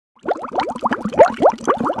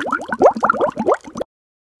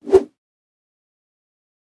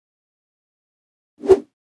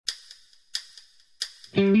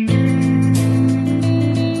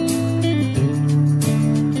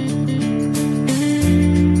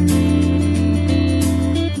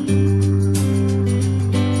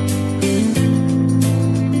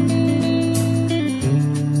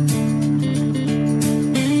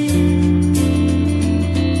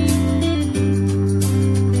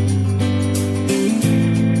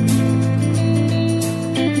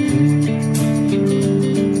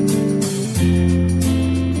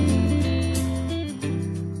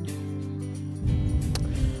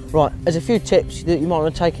Right, there's a few tips that you might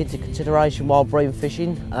want to take into consideration while bream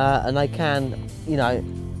fishing, and they can,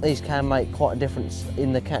 these can make quite a difference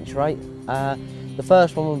in the catch rate. The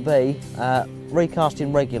first one would be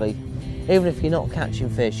recasting regularly. Even if you're not catching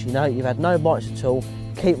fish, you've had no bites at all,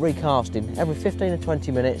 keep recasting. Every 15 to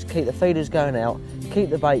 20 minutes, keep the feeders going out, keep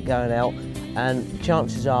the bait going out, and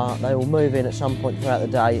chances are they will move in at some point throughout the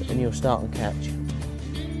day and you'll start and catch.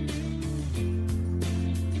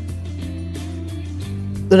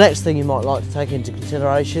 The next thing you might like to take into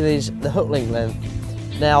consideration is the hook link length.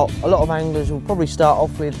 Now, a lot of anglers will probably start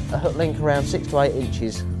off with a hook length around 6 to 8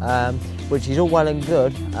 inches, which is all well and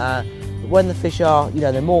good. But when the fish are,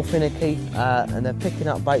 they're more finicky and they're picking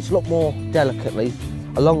up baits a lot more delicately,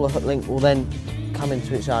 a longer hook length will then come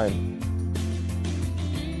into its own.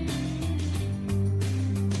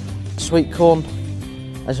 Sweet corn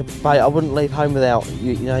as a bait, I wouldn't leave home without.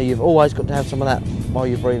 You've always got to have some of that while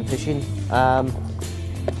you're bream fishing.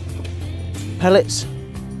 Pellets,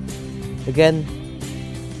 again,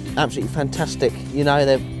 absolutely fantastic.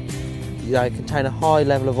 They contain a high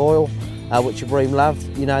level of oil, which your bream love.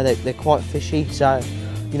 They're quite fishy, so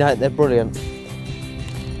they're brilliant.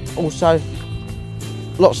 Also,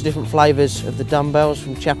 lots of different flavours of the dumbbells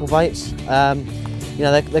from Chapel baits.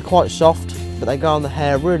 They're quite soft, but they go on the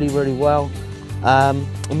hair really, really well.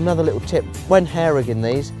 Another little tip: when hair rigging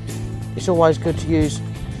these, it's always good to use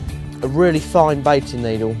a really fine baiting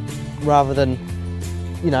needle rather than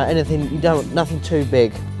nothing too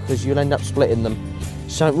big, because you'll end up splitting them.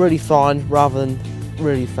 So really fine rather than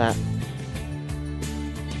really fat.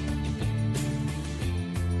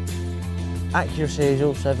 Accuracy is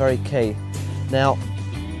also very key. Now,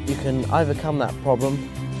 you can overcome that problem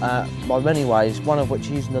by many ways, one of which is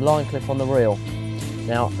using the line clip on the reel.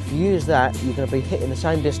 Now, if you use that, you're going to be hitting the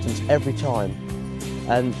same distance every time.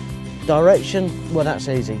 And direction, well, that's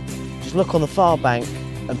easy. Just look on the far bank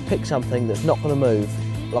and pick something that's not going to move,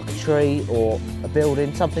 like a tree or a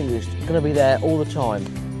building, something that's going to be there all the time.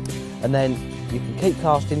 And then you can keep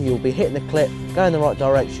casting, you'll be hitting the clip, go in the right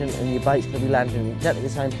direction, and your bait's going to be landing in exactly the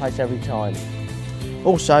same place every time.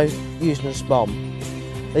 Also, using a spom.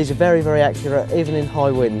 These are very, very accurate, even in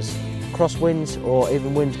high winds, crosswinds, or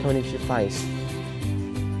even winds coming into your face.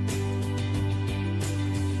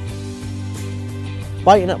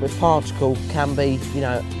 Baiting up with particle can be,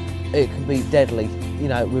 it can be deadly.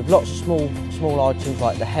 With lots of small items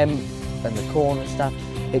like the hemp and the corn and stuff,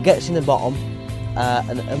 it gets in the bottom,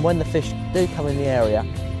 and when the fish do come in the area,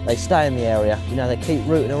 they stay in the area. They keep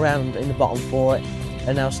rooting around in the bottom for it,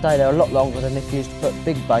 and they'll stay there a lot longer than if you used to put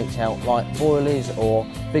big baits out like boilies or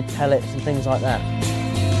big pellets and things like that.